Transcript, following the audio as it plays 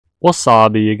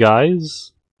Wasabi, you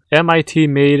guys. MIT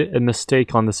made a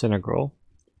mistake on this integral.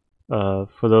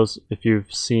 For those, if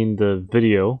you've seen the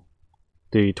video,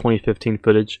 the 2015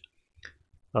 footage,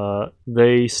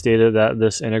 they stated that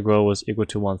this integral was equal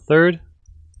to 1/3.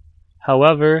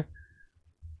 However,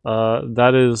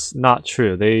 that is not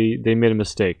true. They made a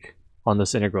mistake on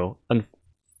this integral. And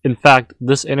in fact,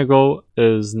 this integral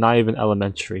is not even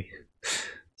elementary.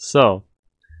 So,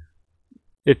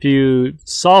 if you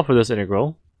solve for this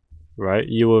integral, right,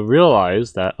 you will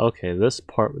realize that, okay, this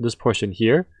portion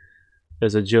here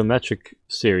is a geometric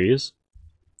series,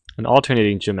 an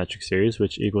alternating geometric series,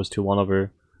 which equals to 1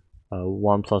 over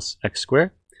 1 plus x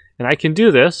squared. And I can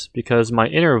do this because my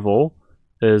interval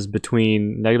is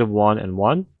between -1 and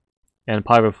 1, and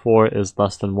pi over 4 is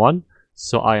less than 1,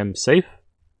 so I am safe.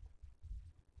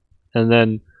 And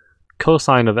then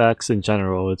cosine of x in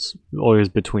general, it's always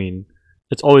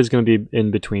going to be in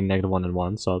between -1 and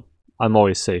 1, so I'm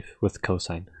always safe with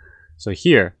cosine. So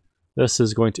here, this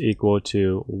is going to equal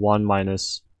to 1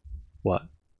 minus what?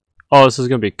 Oh, this is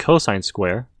going to be cosine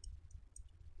square,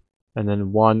 and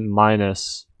then 1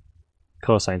 minus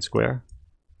cosine square,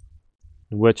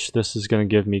 which this is going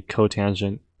to give me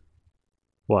cotangent.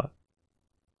 What?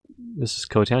 This is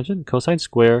cotangent? Cosine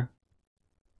square.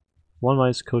 1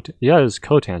 minus cotangent. Yeah, it's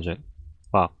cotangent.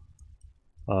 Wow.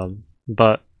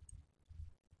 But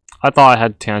I thought I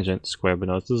had tangent square, but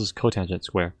no, this is cotangent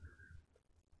square.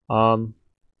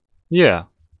 Yeah.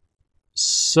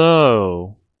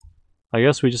 So I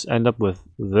guess we just end up with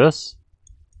this.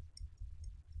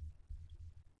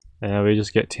 And we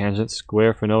just get tangent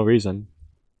square for no reason.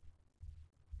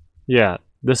 Yeah,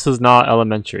 this is not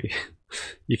elementary.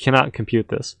 You cannot compute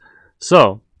this.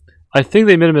 So, I think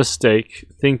they made a mistake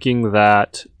thinking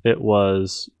that it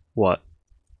was what?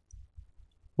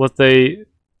 What they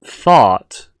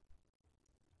thought.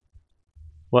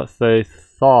 What they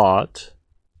thought.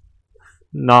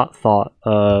 Not thought.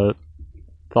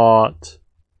 Thought.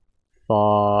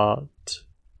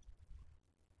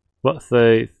 What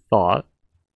they thought.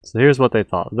 So here's what they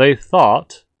thought. They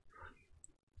thought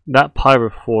that pi over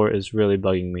 4 is really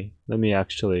bugging me. Let me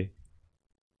actually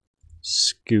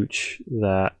scooch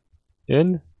that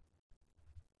in,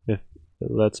 if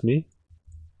it lets me.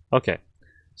 Okay,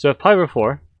 so if pi over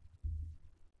 4,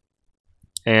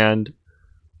 and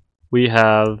we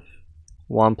have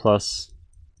 1 plus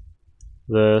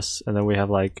this, and then we have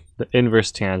like the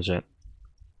inverse tangent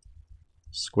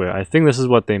square. I think this is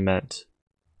what they meant,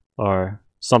 or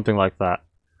something like that.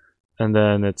 And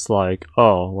then it's like,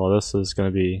 oh, well, this is going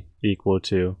to be equal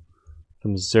to,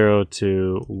 from 0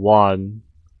 to 1,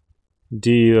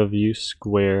 d of u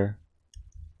square.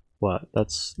 What?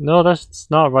 That's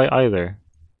not right either.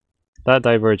 That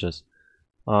diverges.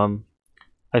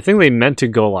 I think they meant to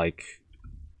go like,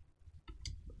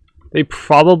 they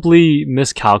probably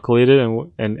miscalculated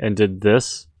and did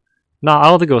this. No, I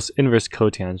don't think it was inverse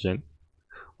cotangent.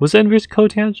 Was it inverse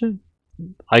cotangent?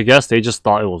 I guess they just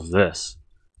thought it was this.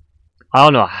 I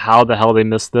don't know how the hell they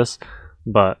missed this,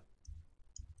 but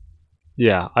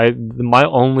yeah, my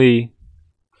only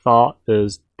thought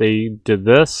is they did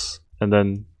this, and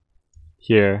then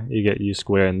here you get u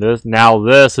squared, and this, now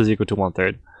this is equal to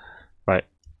 1/3, right?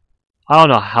 I don't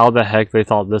know how the heck they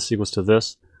thought this equals to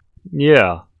this.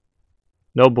 Yeah,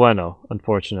 no bueno,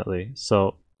 unfortunately.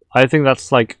 So I think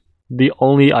that's like the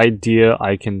only idea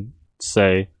I can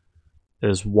say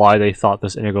is why they thought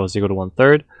this integral is equal to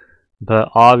 1/3.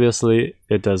 But obviously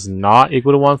it does not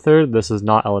equal to 1/3. This is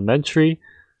not elementary.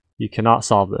 You cannot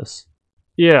solve this.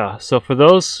 Yeah, so for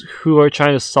those who are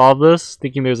trying to solve this,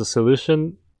 thinking there's a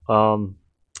solution,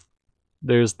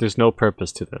 there's no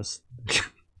purpose to this.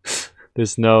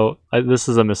 There's no, this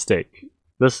is a mistake.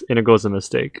 This integral is a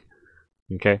mistake.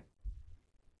 Okay?